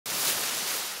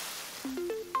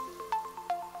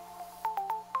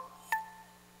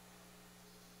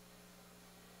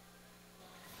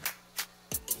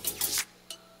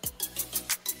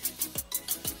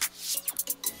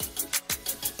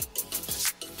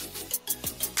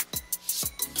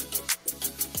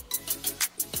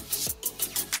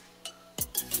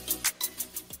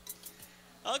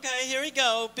Okay, here we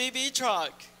go. BB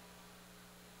Truck.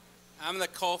 I'm the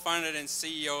co-founder and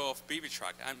CEO of BB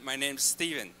Truck. My name is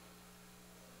Steven.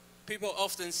 People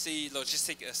often see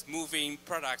logistics as moving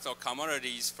products or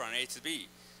commodities from A to B,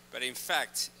 but in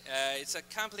fact, it's a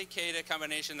complicated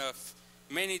combination of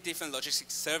many different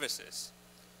logistics services.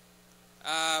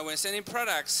 When sending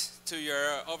products to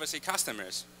your overseas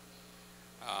customers,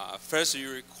 first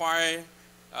you require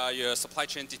your supply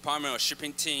chain department or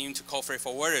shipping team to call freight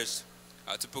forwarders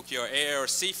to book your air or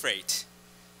sea freight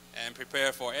and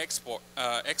prepare for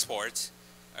export,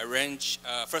 arrange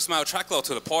first mile truckload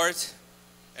to the port,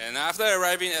 and after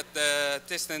arriving at the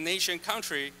destination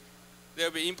country, there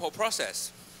will be import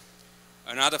process.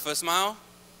 Another first mile,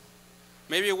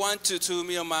 maybe 1 to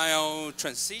 2 mile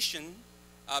transition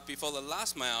before the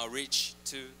last mile reach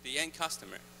to the end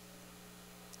customer.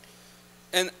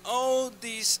 And all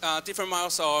these different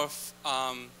miles of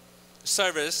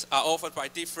service are offered by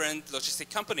different logistic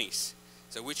companies,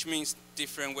 so which means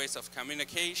different ways of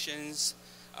communications,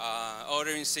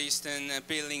 ordering system,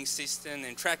 billing system,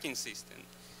 and tracking system.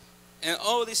 And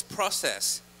all this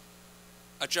process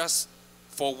are just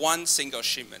for one single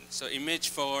shipment. So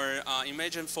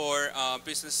imagine for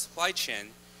business supply chain,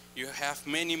 you have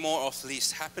many more of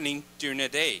these happening during the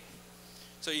day.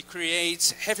 So it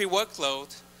creates heavy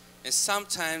workload, and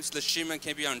sometimes the shipment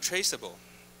can be untraceable.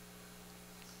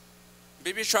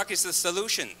 BB Truck is the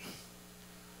solution.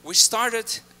 We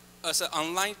started as an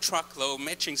online truckload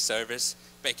matching service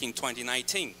back in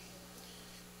 2019.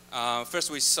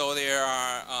 First, we saw there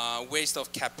are waste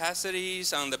of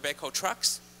capacities on the backhaul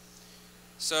trucks.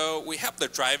 So we help the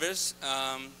drivers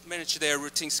manage their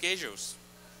routine schedules.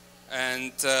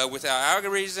 And with our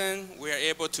algorithm, we are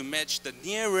able to match the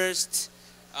nearest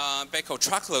backhaul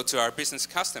truckload to our business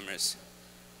customers.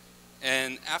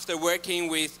 And after working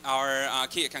with our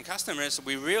key account customers,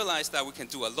 we realized that we can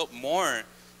do a lot more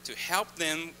to help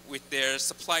them with their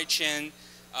supply chain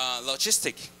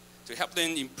logistic, to help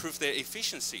them improve their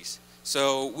efficiencies.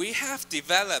 So we have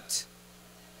developed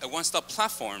a one-stop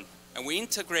platform, and we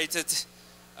integrated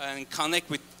and connect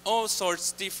with all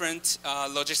sorts of different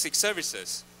logistic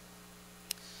services.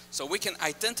 So we can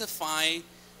identify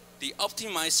the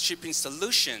optimized shipping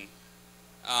solution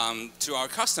to our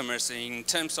customers in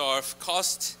terms of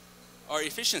cost or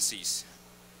efficiencies.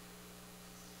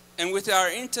 And with our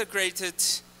integrated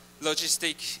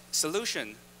logistic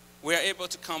solution, we are able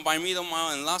to combine middle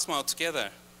mile and last mile together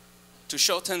to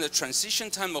shorten the transition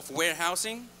time of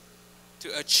warehousing, to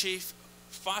achieve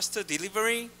faster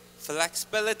delivery,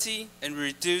 flexibility, and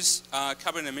reduce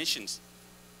carbon emissions.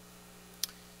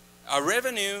 Our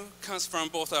revenue comes from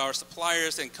both our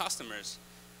suppliers and customers.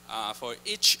 For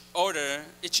each order,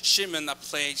 each shipment that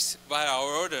placed via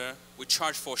our order, we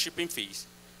charge for shipping fees.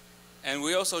 And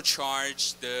we also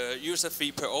charge the user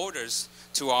fee per orders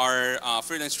to our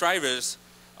freelance drivers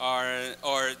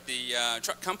or the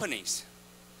truck companies.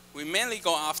 We mainly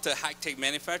go after high-tech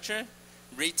manufacturer,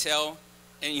 retail,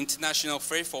 and international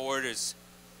freight forwarders.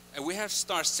 And we have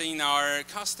started seeing our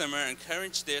customer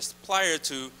encourage their supplier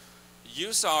to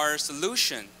use our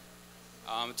solution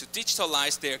to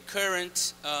digitalize their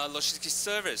current logistics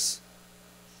service.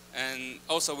 And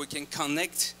also we can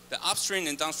connect the upstream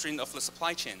and downstream of the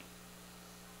supply chain.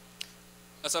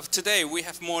 As of today, we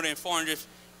have more than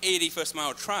 480 first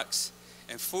mile trucks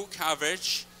and full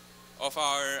coverage of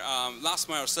our last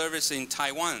mile service in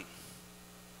Taiwan.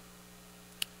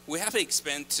 We have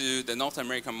expanded to the North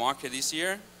American market this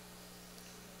year.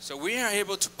 So we are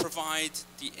able to provide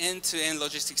the end-to-end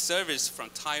logistics service from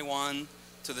Taiwan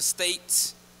to the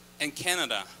States and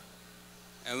Canada.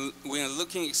 And we are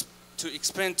looking to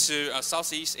expand to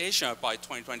Southeast Asia by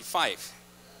 2025.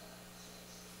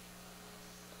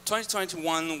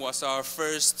 2021 was our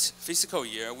first fiscal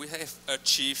year. We have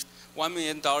achieved $1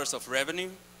 million of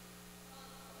revenue.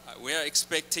 We are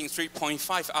expecting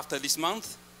 3.5 after this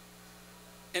month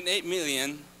and 8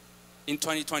 million in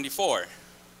 2024.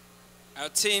 Our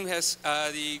team has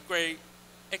the great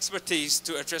expertise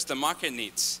to address the market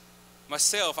needs.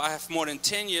 Myself, I have more than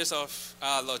 10 years of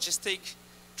logistic,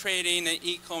 trading, and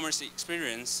e-commerce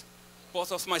experience.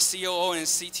 Both of my COO and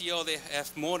CTO, they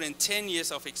have more than 10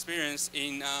 years of experience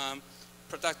in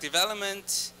product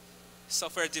development,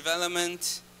 software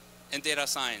development, and data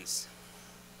science.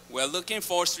 We're looking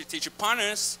for strategic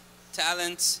partners,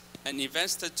 talents, and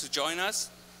investors to join us.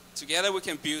 Together we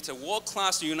can build a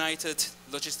world-class united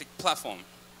logistic platform.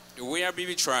 We are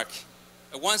BB Truck,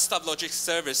 a one-stop logistics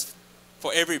service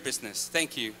for every business.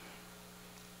 Thank you.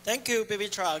 Thank you,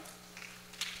 BB Truck.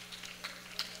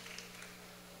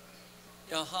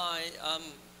 Yeah, hi.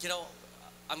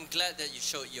 I'm glad that you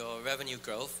showed your revenue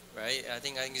growth, right? I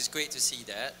think it's great to see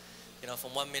that.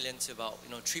 from 1 million to about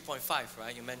 3.5,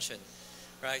 right? You mentioned,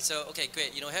 right? So okay,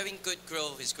 great. Having good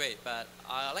growth is great, but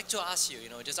I'd like to ask you,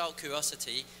 just out of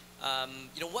curiosity,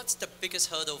 what's the biggest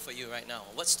hurdle for you right now?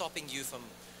 What's stopping you from,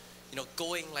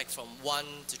 going like from 1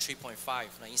 to 3.5?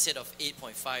 Like instead of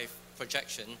 8.5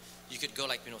 projection, you could go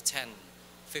like 10,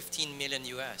 15 million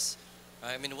US.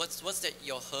 Right? I mean, what's that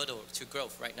your hurdle to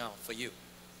growth right now for you?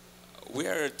 We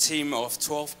are a team of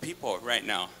 12 people right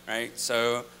now, right?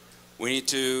 So we need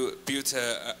to build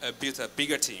a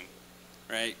bigger team,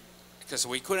 right? Because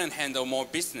we couldn't handle more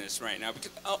business right now.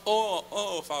 Because all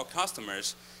of our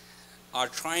customers are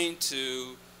trying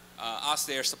to ask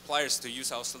their suppliers to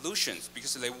use our solutions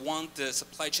because they want the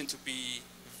supply chain to be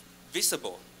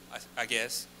visible, I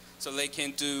guess. So they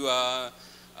can do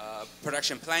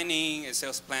production planning and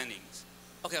sales planning.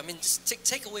 Okay, I mean, just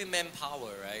take away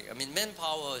manpower, right? I mean,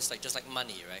 manpower is just like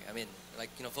money, right? I mean,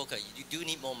 Volker, you do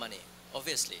need more money.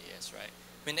 Obviously, yes, right?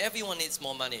 I mean, everyone needs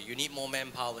more money. You need more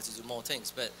manpower to do more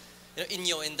things. But in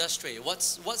your industry,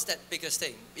 what's that biggest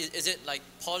thing? Is it like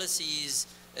policies?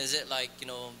 Is it like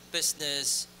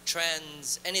business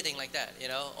trends? Anything like that?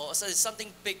 Or is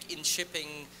something big in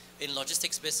shipping, in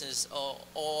logistics business,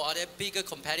 or are there bigger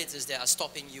competitors that are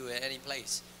stopping you at any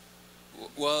place?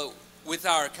 Well, with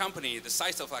our company, the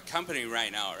size of our company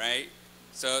right now, right?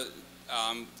 So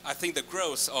I think the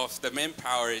growth of the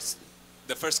manpower is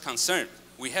the first concern.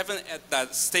 We haven't at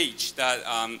that stage that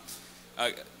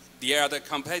the other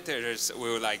competitors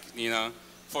will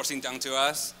forcing down to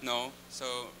us. No.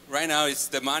 So right now it's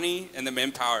the money and the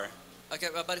manpower. Okay,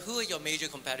 but who are your major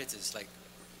competitors?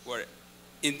 Well,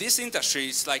 in this industry,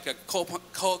 it's like a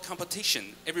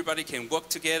co-competition. Everybody can work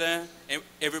together, and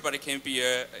everybody can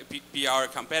be our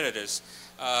competitors.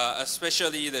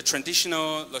 Especially the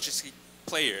traditional logistic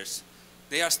players,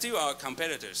 they are still our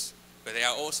competitors, but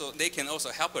they can also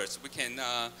help us. We can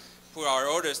put our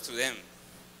orders to them.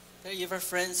 They're either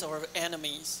friends or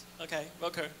enemies. Okay,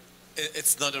 Volker.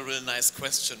 It's not a real nice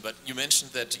question, but you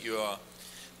mentioned that your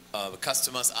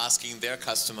customers asking their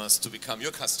customers to become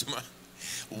your customer.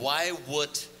 Why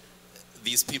would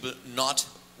these people not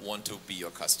want to be your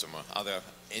customer? Are there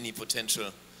any potential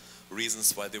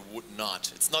reasons why they would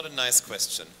not? It's not a nice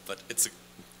question, but it's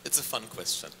a fun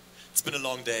question. It's been a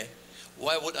long day.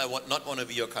 Why would I not want to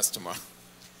be your customer?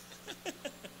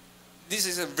 This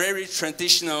is a very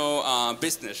traditional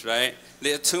business, right?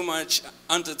 There are too much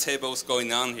under tables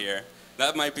going on here.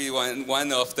 That might be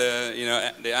one of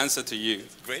the the answer to you.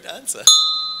 Great answer.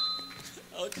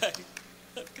 Okay.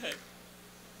 Okay.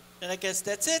 And I guess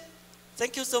that's it.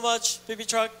 Thank you so much, BB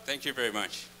Truck. Thank you very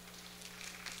much.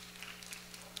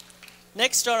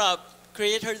 Next startup,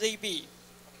 CreatorDB.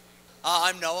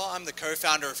 I'm Noah. I'm the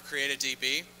co-founder of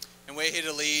CreatorDB, and we're here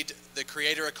to lead the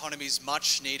creator economy's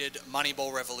much-needed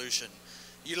Moneyball revolution,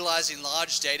 utilizing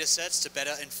large data sets to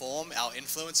better inform our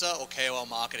influencer or KOL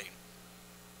marketing.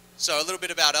 So a little bit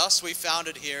about us. We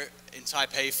founded here in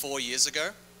Taipei 4 years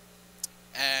ago,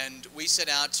 and we set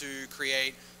out to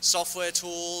create software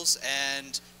tools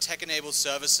and tech-enabled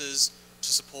services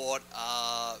to support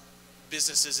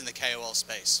businesses in the KOL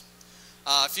space.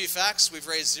 A few facts: we've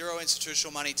raised 0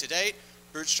 institutional money to date,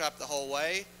 bootstrapped the whole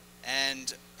way,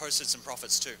 and posted some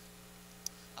profits too.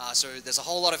 So there's a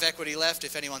whole lot of equity left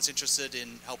if anyone's interested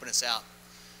in helping us out.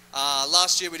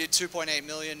 Last year we did 2.8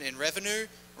 million in revenue.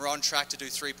 We're on track to do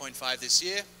 3.5 this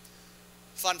year.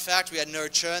 Fun fact, we had no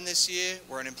churn this year.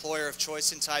 We're an employer of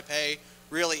choice in Taipei.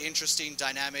 Really interesting,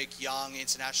 dynamic, young,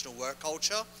 international work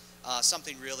culture.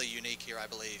 Something really unique here, I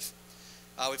believe.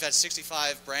 We've had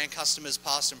 65 brand customers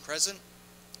past and present,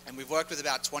 and we've worked with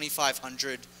about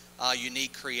 2,500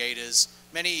 unique creators,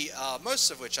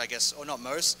 most of which, I guess, or not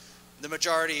most, the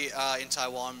majority in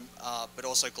Taiwan, but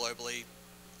also globally,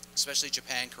 especially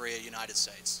Japan, Korea, United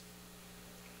States.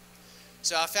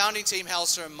 So our founding team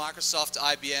hails from Microsoft,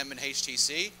 IBM, and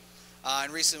HTC.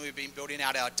 And recently we've been building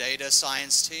out our data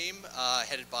science team,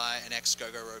 headed by an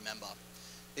ex-𝑾𝒂𝒏𝒅𝒄 member.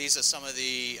 These are some of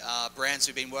the brands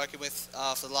we've been working with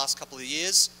for the last couple of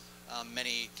years.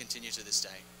 Many continue to this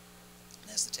day. And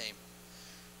there's the team.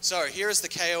 So here is the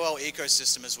KOL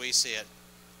ecosystem as we see it.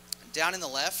 Down in the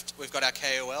left, we've got our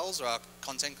KOLs, or our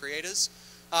content creators.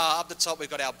 Up the top,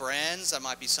 we've got our brands, that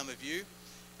might be some of you.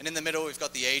 And in the middle, we've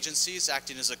got the agencies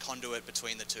acting as a conduit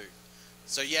between the two.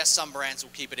 So yes, some brands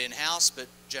will keep it in-house, but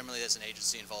generally there's an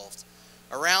agency involved.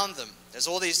 Around them, there's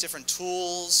all these different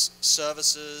tools,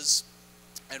 services,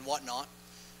 and whatnot.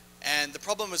 And the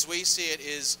problem as we see it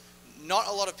is not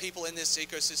a lot of people in this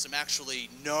ecosystem actually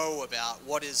know about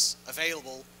what is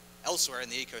available elsewhere in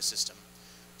the ecosystem.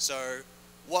 So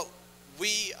what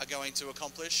we are going to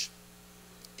accomplish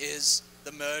is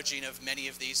the merging of many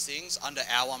of these things under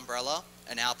our umbrella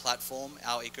and our platform,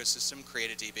 our ecosystem,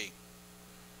 CreatorDB.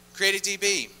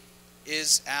 CreatorDB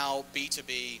is our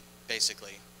B2B,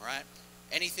 basically, right?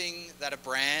 Anything that a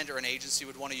brand or an agency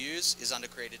would want to use is under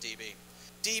CreatorDB.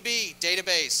 DB,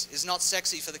 database, is not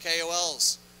sexy for the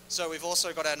KOLs. So we've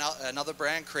also got another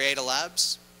brand,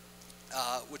 CreatorLabs,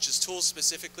 which is tools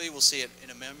specifically, we'll see it in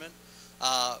a moment,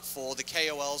 for the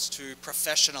KOLs to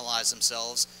professionalize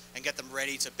themselves and get them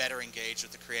ready to better engage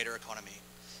with the creator economy.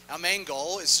 Our main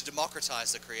goal is to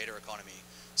democratize the creator economy.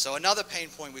 So another pain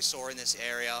point we saw in this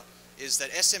area is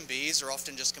that SMBs are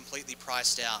often just completely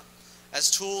priced out. As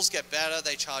tools get better,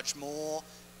 they charge more,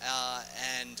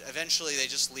 and eventually they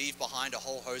just leave behind a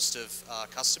whole host of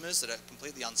customers that are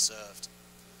completely unserved.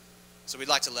 So we'd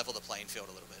like to level the playing field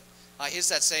a little bit. Here's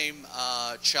that same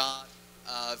chart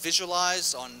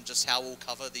visualized on just how we'll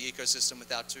cover the ecosystem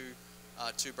with our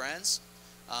two brands.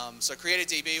 So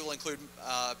CreatorDB will include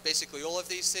basically all of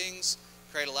these things.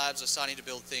 CreatorLabs are starting to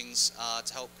build things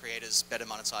to help creators better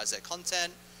monetize their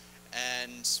content.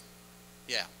 And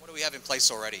yeah, what do we have in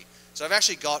place already? So I've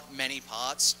actually got many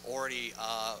parts already,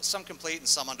 some complete and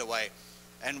some underway.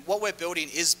 And what we're building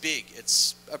is big.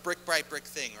 It's a brick by brick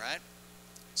thing, right?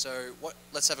 So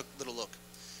let's have a little look.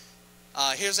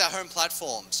 Here's our home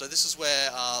platform. So this is where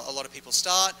a lot of people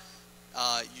start.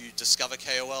 You discover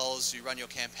KOLs, you run your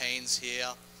campaigns here.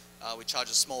 We charge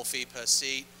a small fee per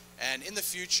seat. And in the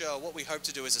future, what we hope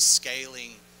to do is a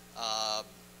scaling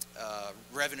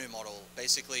revenue model.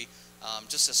 Basically,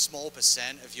 just a small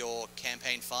percent of your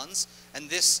campaign funds. And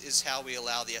this is how we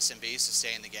allow the SMBs to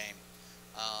stay in the game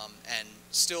and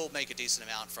still make a decent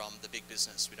amount from the big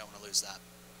business. We don't want to lose that.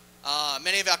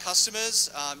 Many of our customers,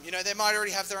 you know, they might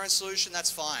already have their own solution,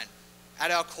 that's fine.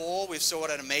 At our core, we've still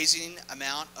got an amazing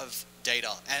amount of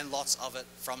data and lots of it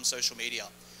from social media.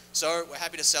 So we're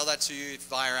happy to sell that to you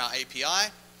via our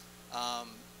API.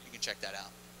 You can check that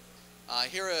out.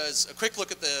 Here is a quick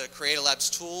look at the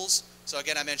CreatorLabs tools. So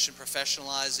again, I mentioned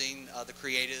professionalizing. The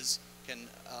creators can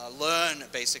learn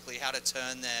basically how to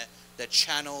turn their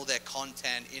channel, their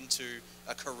content into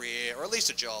a career or at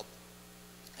least a job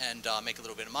and make a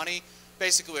little bit of money.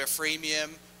 Basically, we're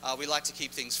freemium. We like to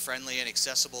keep things friendly and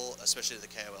accessible, especially to the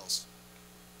KOLs.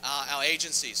 Our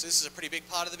agency. So this is a pretty big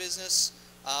part of the business.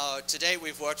 To date,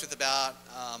 we've worked with about,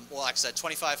 well, like I said,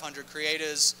 2,500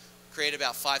 creators, created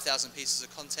about 5,000 pieces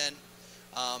of content.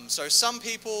 So some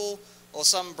people, or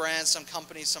some brands, some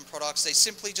companies, some products, they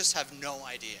simply just have no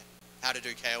idea how to do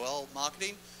KOL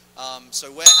marketing.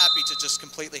 So we're happy to just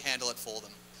completely handle it for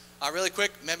them. Really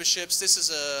quick, memberships. This is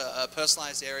a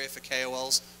personalized area for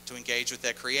KOLs to engage with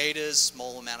their creators,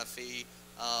 small amount of fee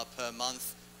per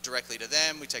month directly to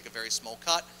them. We take a very small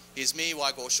cut. Here's me,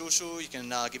 𝗂𝒂𝒏𝒅𝒄. You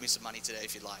can give me some money today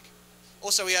if you'd like.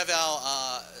 Also, we have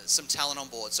our some talent on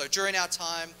board. So during our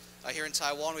time here in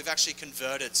Taiwan, we've actually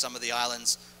converted some of the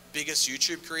island's biggest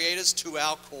YouTube creators to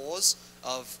our cause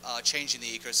of changing the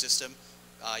ecosystem.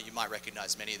 You might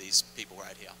recognize many of these people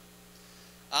right here.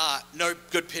 No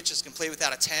good pitch is complete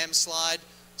without a TAM slide.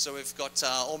 So we've got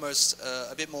almost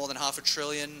a bit more than $500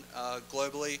 billion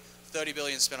globally, 30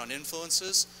 billion spent on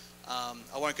influencers.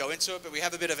 I won't go into it, but we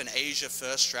have a bit of an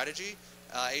Asia-first strategy.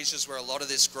 Asia's where a lot of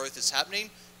this growth is happening,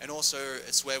 and also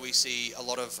it's where we see a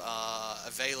lot of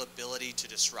availability to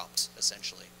disrupt,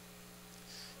 essentially.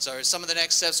 So some of the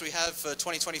next steps we have for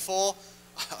 2024,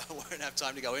 I won't have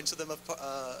time to go into them,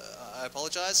 I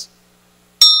apologize.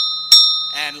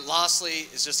 And lastly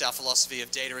is just our philosophy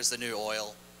of data is the new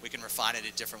oil. We can refine it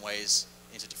in different ways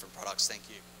into different products. Thank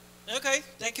you. Okay,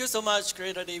 thank you so much,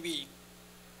 CreatorDB.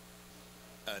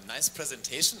 Nice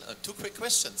presentation. 2 quick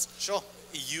questions. Sure.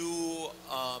 You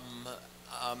are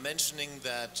mentioning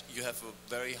that you have a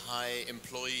very high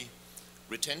employee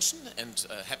retention and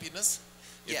happiness.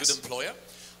 You're Yes. a good employer.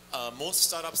 Most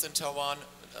startups in Taiwan,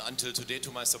 until today,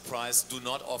 to my surprise, do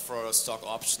not offer stock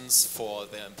options for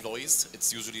their employees.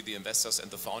 It's usually the investors and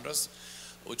the founders,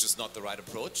 which is not the right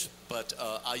approach. But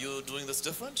are you doing this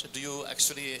different? Do you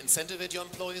actually incentivize your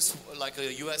employees like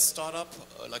a US startup,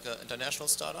 like an international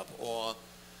startup, or?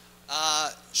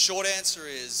 Short answer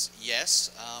is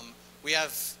yes. We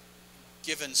have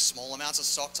given small amounts of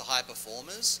stock to high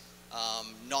performers.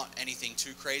 Not anything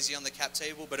too crazy on the cap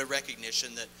table, but a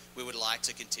recognition that we would like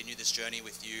to continue this journey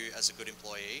with you as a good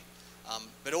employee.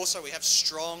 But also we have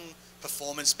strong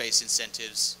performance-based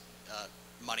incentives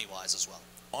money-wise as well.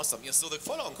 Awesome. Yeah, so the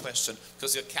follow-on question,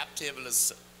 because your cap table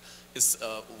is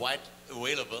wide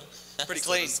available. Pretty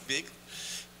so clean. to speak.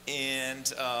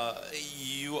 And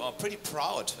you are pretty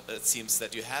proud, it seems,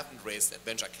 that you haven't raised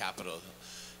venture capital.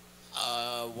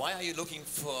 Why are you looking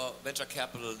for venture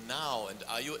capital now? And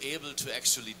are you able to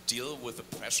actually deal with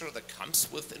the pressure that comes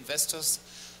with investors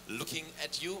looking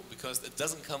at you? Because it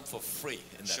doesn't come for free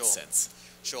in that Sure. sense.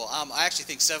 Sure. I actually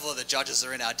think several of the judges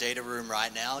are in our data room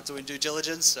right now doing due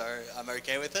diligence, so I'm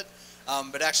okay with it.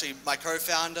 But actually, my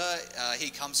co-founder, he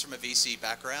comes from a VC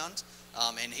background,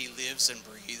 and he lives and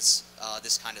breathes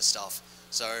this kind of stuff.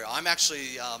 So I'm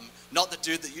actually not the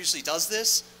dude that usually does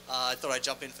this. I thought I'd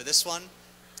jump in for this one.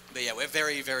 But yeah, we're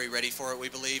very, very ready for it, we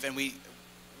believe, and we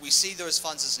see those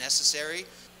funds as necessary.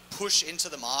 Push into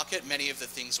the market many of the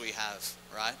things we have,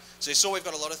 right? So you saw we've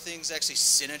got a lot of things that actually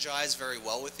synergize very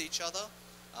well with each other.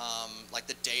 Like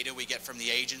the data we get from the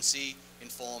agency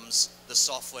informs the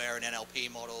software and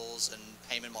NLP models and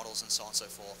payment models and so on and so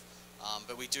forth.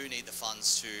 But we do need the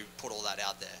funds to put all that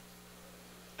out there.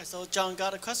 So John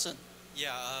got a question.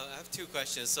 Yeah, I have two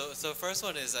questions. So first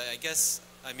one is, I guess,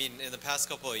 I mean, in the past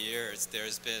couple of years,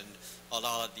 there's been a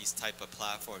lot of these type of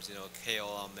platforms, you know,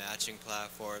 KOL matching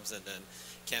platforms, and then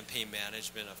campaign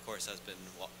management, of course, has been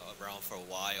around for a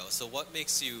while. So what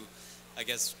makes you, I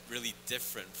guess, really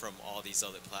different from all these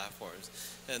other platforms?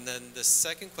 And then the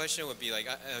second question would be like,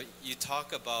 you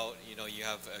talk about, you know, you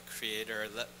have a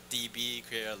CreatorDB,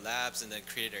 Creator Labs, and then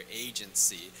Creator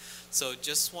Agency. So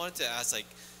just wanted to ask, like,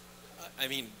 I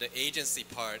mean, the agency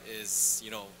part is,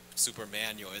 you know, super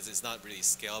manual. It's not really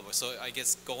scalable. So I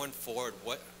guess going forward,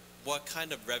 what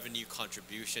kind of revenue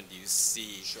contribution do you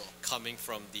see coming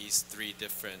from these three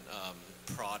different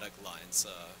product lines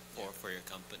for your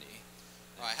company?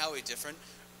 All right, how are we different?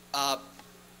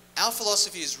 Our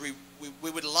philosophy is we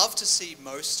would love to see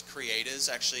most creators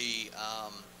actually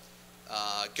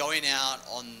going out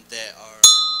on their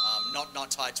own,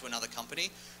 not tied to another company.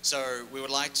 So we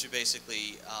would like to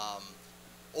basically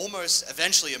almost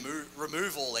eventually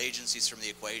remove all agencies from the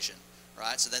equation,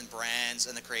 right? So then brands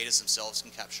and the creators themselves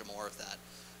can capture more of that.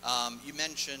 You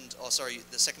mentioned, oh sorry,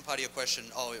 the second part of your question,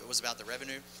 oh, it was about the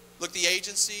revenue. Look, the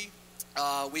agency,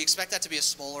 we expect that to be a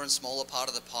smaller and smaller part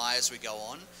of the pie as we go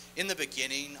on. In the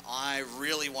beginning, I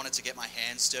really wanted to get my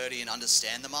hands dirty and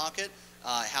understand the market,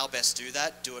 how best do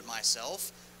that, do it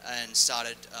myself, and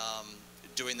started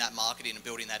doing that marketing and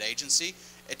building that agency.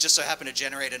 It just so happened to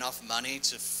generate enough money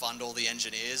to fund all the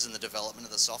engineers and the development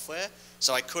of the software,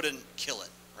 so I couldn't kill it,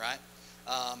 right?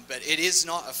 But it is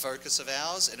not a focus of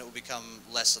ours, and it will become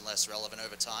less and less relevant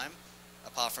over time,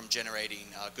 apart from generating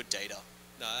good data.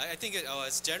 No, I think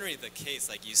it's generally the case.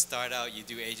 Like you start out, you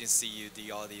do agency, you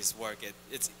do all these work.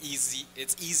 It's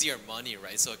easier money,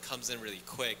 right? So it comes in really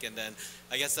quick, and then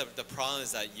I guess the problem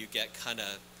is that you get kind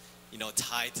of, you know,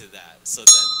 tied to that. So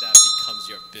then that becomes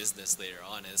your business later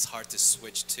on, and it's hard to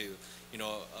switch to, you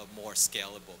know, a more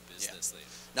scalable business later.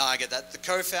 No, I get that. The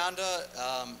co-founder,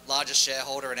 largest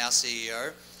shareholder and our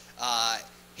CEO,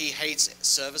 he hates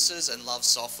services and loves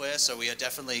software, so we are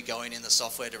definitely going in the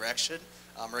software direction,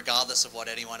 regardless of what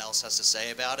anyone else has to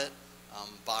say about it,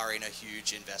 barring a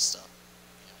huge investor.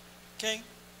 Okay,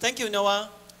 thank you, Noah.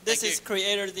 This is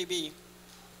CreatorDB.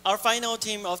 Our final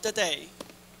team of the day.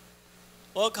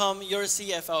 Welcome, your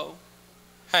CFO.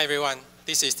 Hi everyone,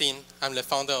 this is Dean. I'm the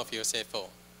founder of urCFO.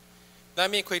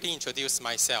 Let me quickly introduce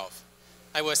myself.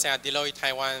 I was at Deloitte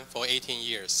Taiwan for 18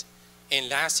 years, and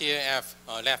last year I've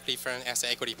left the firm as an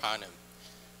equity partner.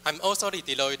 I'm also the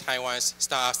Deloitte Taiwan's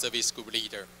Startup Service Group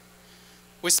leader.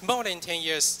 With more than 10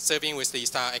 years serving with the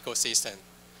startup ecosystem,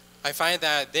 I find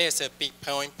that there's a big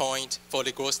point for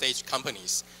the growth stage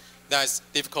companies that's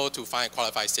difficult to find a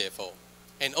qualified CFO.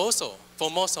 And also, for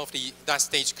most of that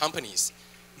stage companies,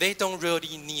 they don't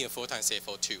really need a full-time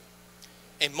CFO too.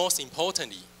 And most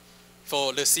importantly,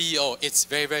 for the CEO, it's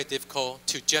very, very difficult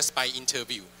to just by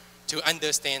interview to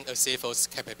understand a CFO's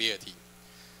capability.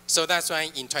 So that's why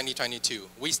in 2022,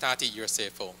 we started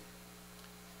urCFO.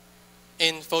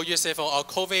 And for urCFO, our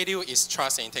core value is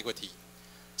trust and integrity.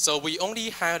 So we only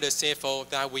hire the CFO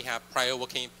that we have prior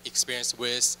working experience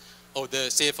with, or the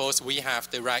CFOs we have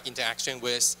the right interaction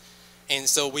with. And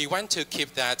so we want to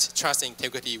keep that trust and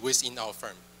integrity within our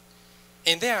firm.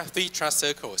 And there are three trust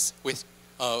circles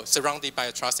surrounded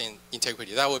by trust and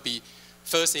integrity. That would be,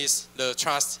 first is the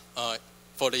trust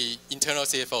for the internal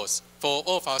CFOs. For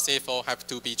all of our CFOs have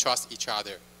to be trust each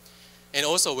other. And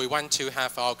also we want to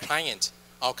have our client,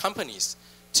 our companies,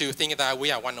 to think that we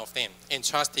are one of them and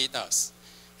trusted us.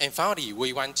 And finally,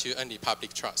 we want to earn the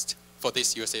public trust for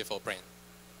this urCFO brand.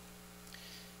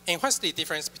 And what's the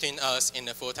difference between us and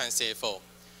a full-time CFO?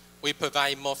 We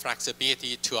provide more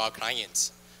flexibility to our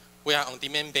clients. We are on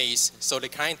demand based, so the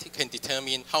client can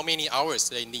determine how many hours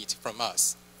they need from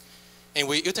us. And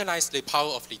we utilize the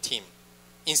power of the team.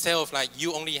 Instead of like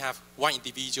you only have one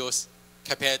individual's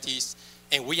capabilities,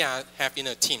 and we are having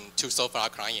a team to solve our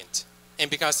client. And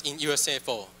because in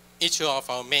urCFO, each of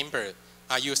our members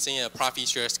are using a profit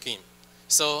share scheme.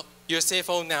 So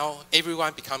urCFO now,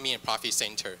 everyone becoming a profit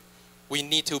center. We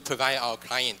need to provide our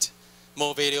client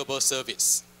more valuable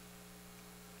service.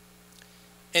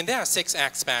 And there are 6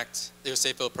 aspects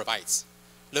urCFO provides.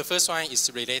 The first one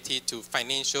is related to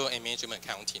financial and management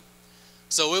accounting.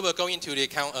 So we will go into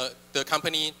the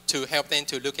company to help them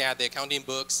to look at the accounting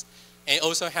books and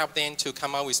also help them to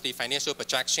come up with the financial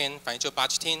projection, financial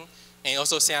budgeting, and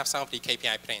also set up some of the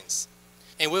KPI plans.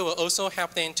 And we will also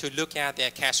help them to look at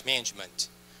their cash management,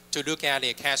 to look at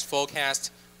their cash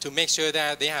forecast, to make sure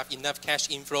that they have enough cash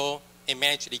inflow and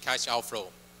manage the cash outflow.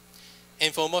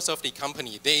 And for most of the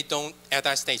company, at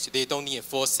that stage, they don't need a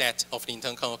full set of the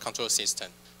internal control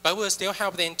system. But we'll still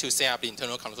help them to set up the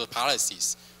internal control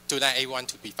policies to let everyone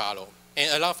to be followed.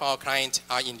 And a lot of our clients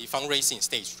are in the fundraising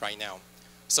stage right now.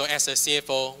 So as a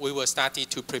CFO, we will start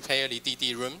to prepare the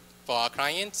DD room for our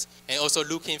clients and also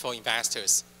looking for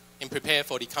investors and prepare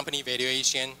for the company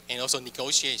valuation and also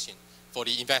negotiation for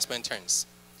the investment terms.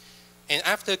 And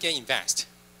after get invest,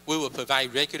 we will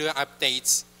provide regular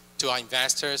updates to our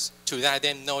investors to let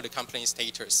them know the company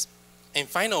status. And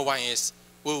final one is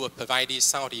we will provide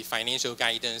some of the financial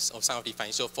guidance or some of the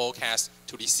financial forecasts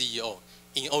to the CEO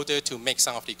in order to make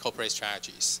some of the corporate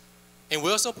strategies. And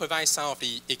we also provide some of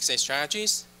the exit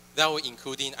strategies that will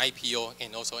include IPO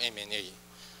and also M&A.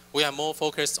 We are more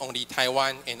focused on the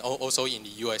Taiwan and also in the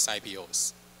US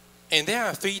IPOs. And there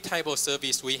are 3 types of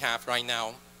service we have right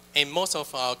now. And most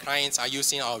of our clients are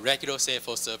using our regular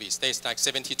CFO service. There's like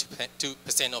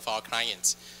 72% of our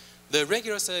clients. The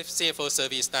regular CFO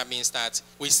service, that means that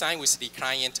we sign with the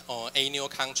client on annual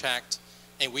contract,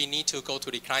 and we need to go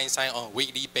to the client side on a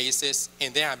weekly basis,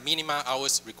 and there are minimum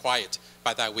hours required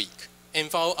by that week. And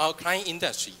for our client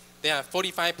industry, there are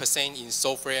 45% in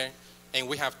software, and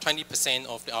we have 20%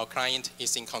 of our client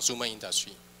is in consumer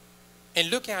industry. And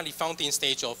look at the founding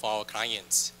stage of our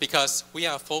clients, because we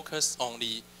are focused on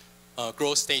the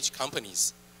growth stage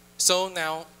companies. So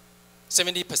now,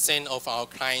 70% of our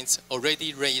clients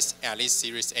already raised at least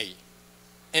Series A.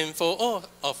 And for all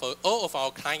of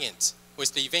our clients,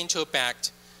 with the venture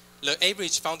backed, the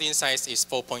average funding size is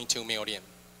 4.2 million.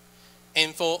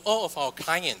 And for all of our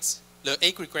clients, the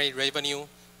aggregate revenue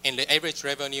and the average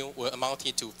revenue will amount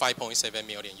to 5.7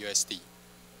 million USD.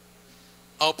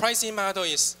 Our pricing model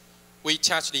is we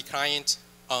charge the client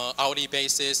on hourly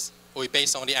basis, we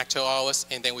based on the actual hours,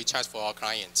 and then we charge for our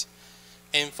client.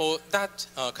 And for that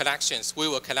collections, we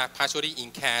will collect partially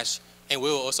in cash, and we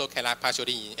will also collect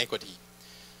partially in equity.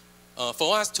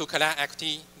 For us to collect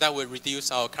equity, that will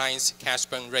reduce our clients' cash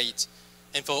burn rate.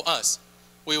 And for us,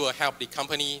 we will help the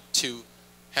company to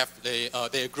have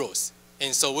their growth.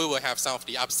 And so we will have some of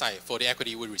the upside for the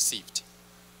equity we received.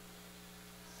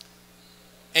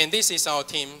 And this is our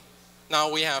team.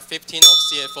 Now we have 15 of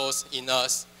CFOs in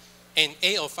us, and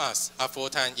 8 of us are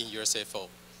full-time in urCFO.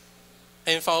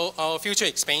 And for our future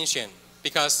expansion,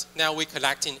 because now we're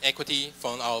collecting equity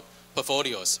from our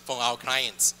portfolios, from our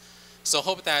clients. So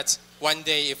hope that one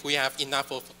day if we have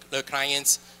enough of the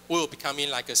clients, we will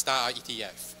becoming like a star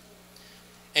ETF.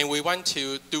 And we want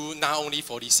to do not only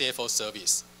for the CFO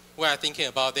service. We are thinking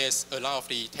about this, a lot of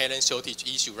the talent shortage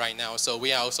issue right now. So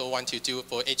we also want to do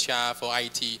for HR, for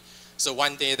IT. So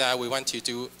one day that we want to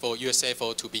do for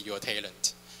urCFO to be your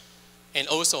talent. And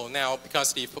also now,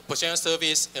 because the professional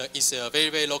service is a very,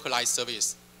 very localized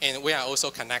service, and we are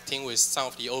also connecting with some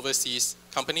of the overseas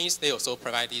companies, they also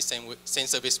provide the same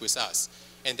service with us.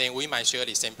 And then we might share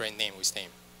the same brand name with them.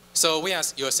 So we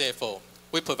as urCFO,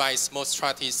 we provide most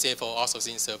trusted CFO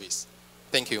outsourcing service.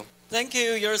 Thank you. Thank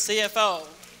you, your CFO.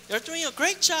 You're doing a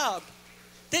great job.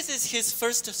 This is his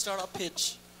first startup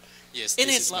pitch. Yes, in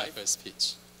this his is life. my first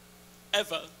pitch.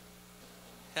 Ever.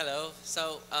 Hello.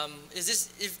 So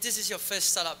if this is your first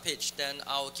startup pitch, then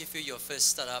I'll give you your first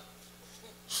startup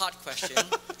hard question,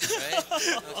 right?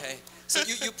 Okay. So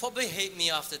you probably hate me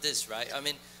after this, right? I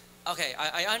mean, okay,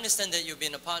 I understand that you've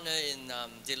been a partner in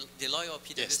Deloitte or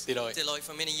PwC? Yes, Deloitte. Deloitte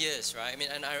for many years, right? I mean,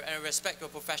 and I respect your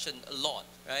profession a lot,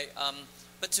 right?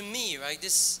 But to me, right,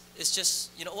 this is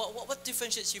just, you know, what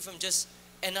differentiates you from just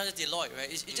another Deloitte,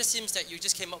 right? It just seems that you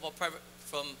just came up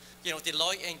from you know,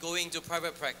 Deloitte and going to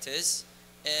private practice.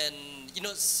 And, you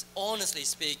know, honestly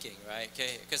speaking, right,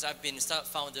 okay, because I've been a startup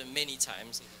founder many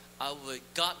times, I would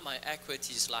guard my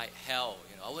equities like hell,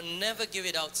 you know. I would never give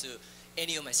it out to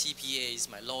any of my CPAs,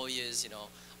 my lawyers, you know.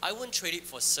 I wouldn't trade it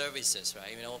for services,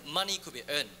 right? You know, money could be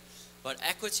earned, but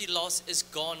equity loss is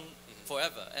gone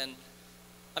forever. And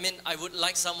I mean, I would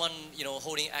like someone, you know,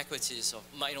 holding equities of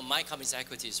my, you know, my company's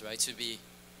equities, right, to be,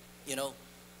 you know,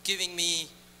 giving me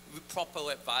proper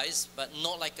advice, but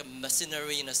not like a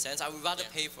mercenary in a sense. I would rather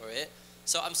pay for it.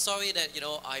 So I'm sorry that, you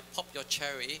know, I popped your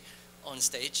cherry, on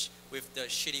stage with the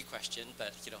shitty question,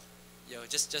 but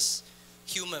just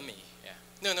humor me.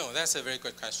 Yeah. No, that's a very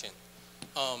good question.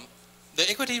 The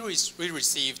equity we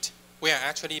received, we are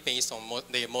actually based on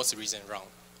the most recent round.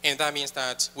 And that means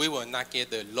that we will not get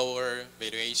the lower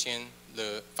valuation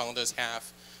the founders have.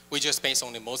 We just based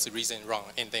on the most recent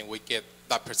round, and then we get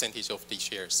that percentage of the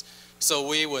shares. So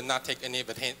we will not take any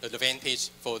advantage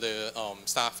for the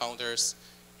staff founders.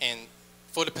 And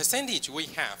for the percentage we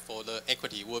have for the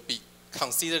equity will be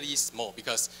considerably small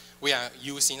because we are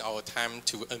using our time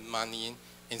to earn money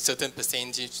in certain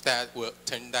percentage that will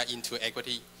turn that into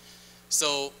equity.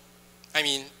 So, I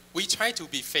mean, we try to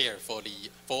be fair for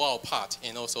our part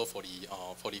and also for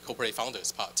the corporate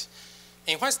founders part.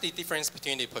 And what's the difference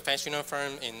between the professional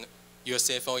firm and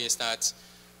urCFO is that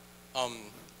I'm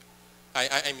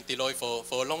Deloitte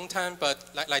for a long time, but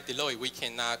like Deloitte, we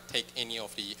cannot take any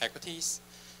of the equities.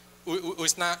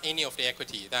 With not any of the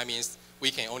equity, that means we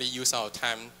can only use our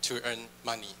time to earn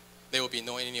money. There will be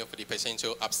no any of the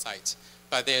potential upside.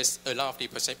 But there's a lot of the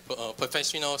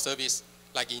professional service,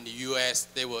 like in the US,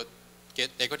 they will get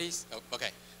equities. Oh, okay.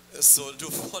 So to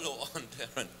follow on,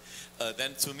 Darren,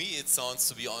 then to me it sounds,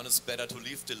 to be honest, better to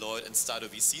leave Deloitte and start a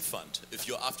VC fund if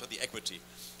you're after the equity.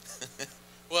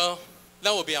 Well,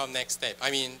 that will be our next step. I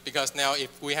mean, because now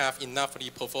if we have enough of the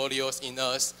portfolios in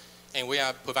us and we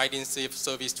are providing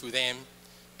service to them,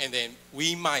 and then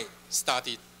we might start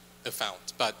a fund,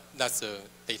 but that's a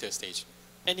later stage.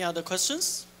 Any other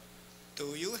questions?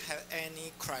 Do you have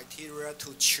any criteria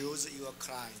to choose your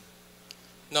client?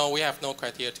 No, we have no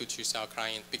criteria to choose our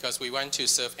client because we want to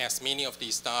serve as many of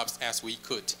these startups as we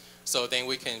could. So then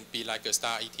we can be like a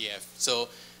star ETF. So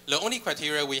the only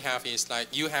criteria we have is like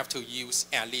you have to use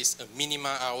at least a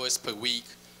minimum hours per week,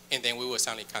 and then we will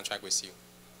sign a contract with you.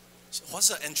 So what's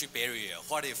the entry barrier?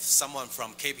 What if someone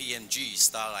from KPMG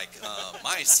start like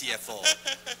my CFO?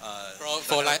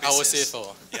 For like our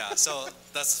CFO. Yeah, so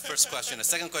that's the first question. The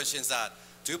second question is that,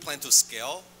 do you plan to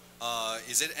scale?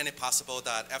 Is it any possible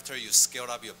that after you scale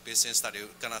up your business that you're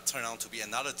gonna turn out to be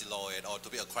another Deloitte or to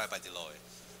be acquired by Deloitte?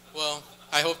 Well,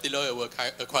 I hope Deloitte will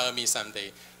acquire me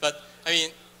someday. But I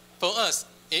mean, for us,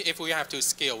 if we have to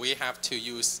scale, we have to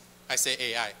use, I say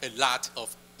AI, a lot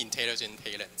of intelligent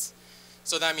talents.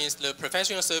 So that means the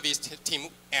professional service team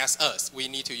as us, we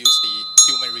need to use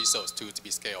the human resource to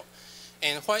be scaled.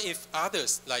 And what if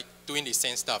others like doing the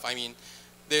same stuff? I mean,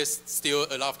 there's still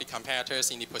a lot of the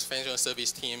competitors in the professional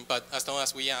service team, but as long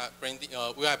as we are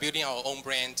building our own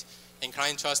brand and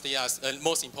client trust us,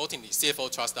 most importantly,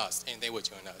 CFO trust us, and they will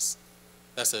join us.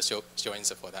 That's a short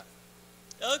answer for that.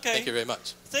 Okay. Thank you very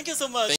much. Thank you so much.